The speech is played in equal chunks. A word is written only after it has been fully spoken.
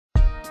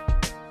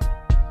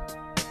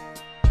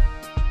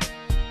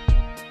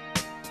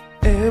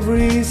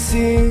Every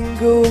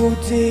single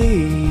day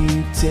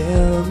you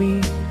tell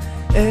me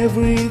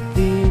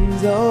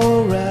everything's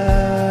alright.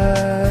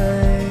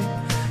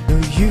 No,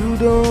 you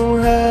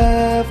don't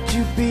have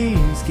to be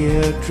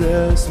scared,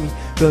 trust me,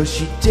 'cause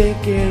she take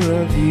care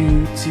of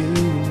you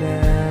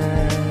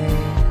tonight.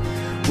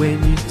 When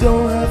you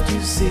don't have to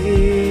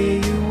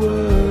say a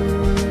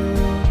word,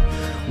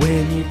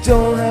 when you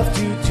don't have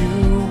to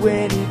do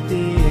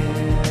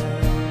anything,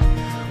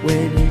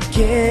 when you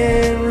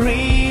can't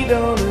read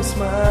on a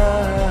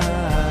smile,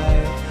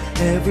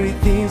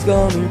 everything's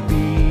gonna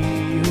be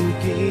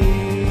okay,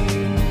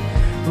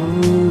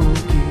 okay.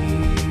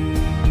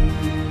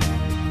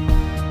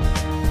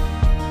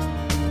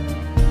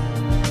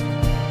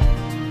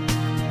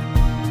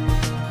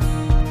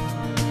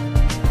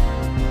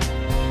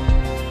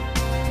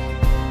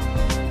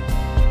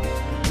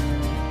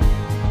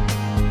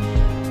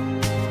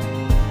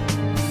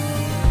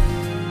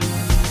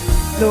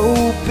 No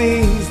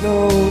pains, no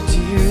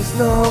tears,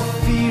 no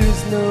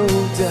fears, no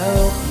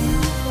doubt. You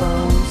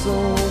found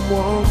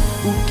someone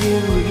who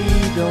can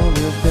read all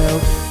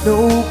about. No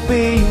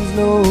pains,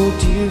 no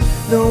tears,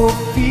 no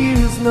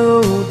fears, no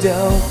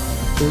doubt.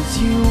 'Cause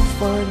you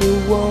find the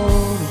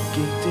one who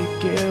can take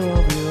care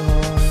of your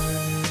heart.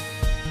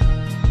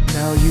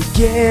 Now you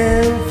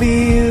can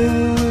feel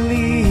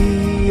the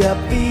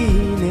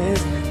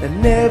happiness and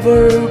never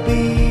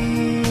be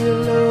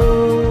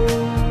alone.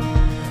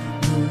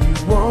 No, you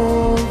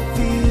won't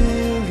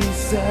feel the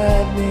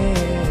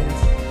sadness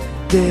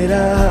that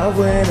I have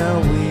when I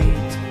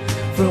wait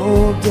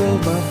front of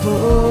my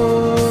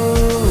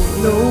phone.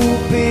 No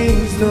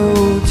pains, no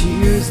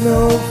tears, no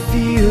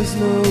fears,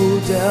 no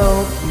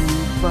doubt. You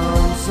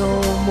found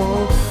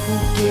someone who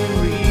can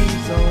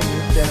read on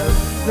your doubt.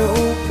 No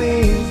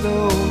pains, no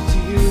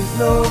tears,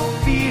 no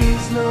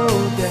fears, no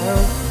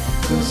doubt.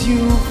 'Cause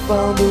you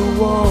found the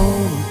one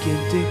who can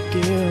take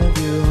care of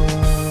your heart.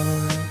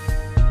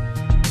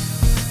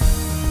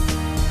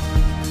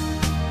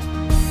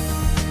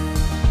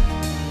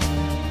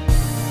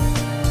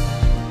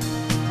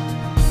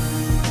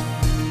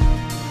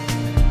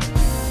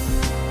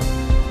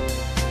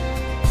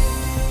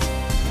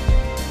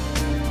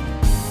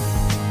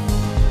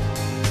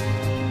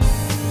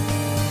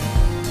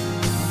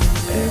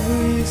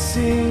 Every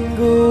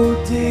single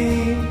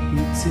day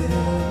you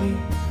tell me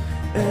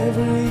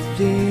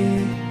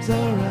everything's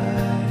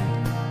alright.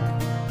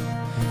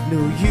 No,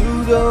 you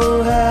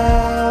don't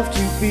have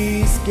to be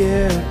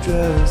scared,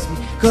 trust me,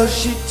 'cause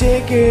she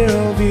take care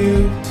of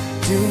you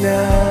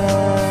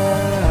tonight.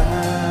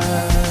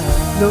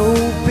 No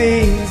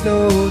pains, no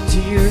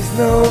tears,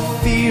 no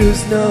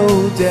fears, no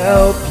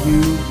doubt.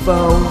 You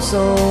found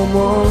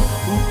someone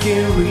who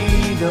can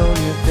read on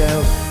your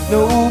doubt.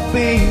 No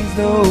pains,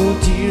 no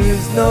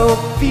tears, no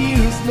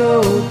fears, no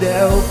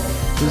doubt.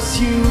 'Cause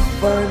you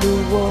find the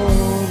one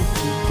who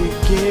can take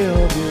care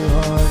of your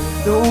heart.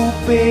 No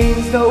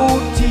pains, no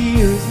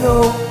tears, no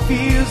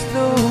fears,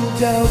 no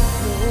doubt.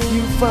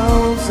 You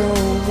found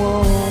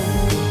someone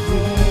who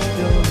can read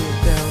on your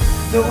doubt.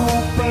 No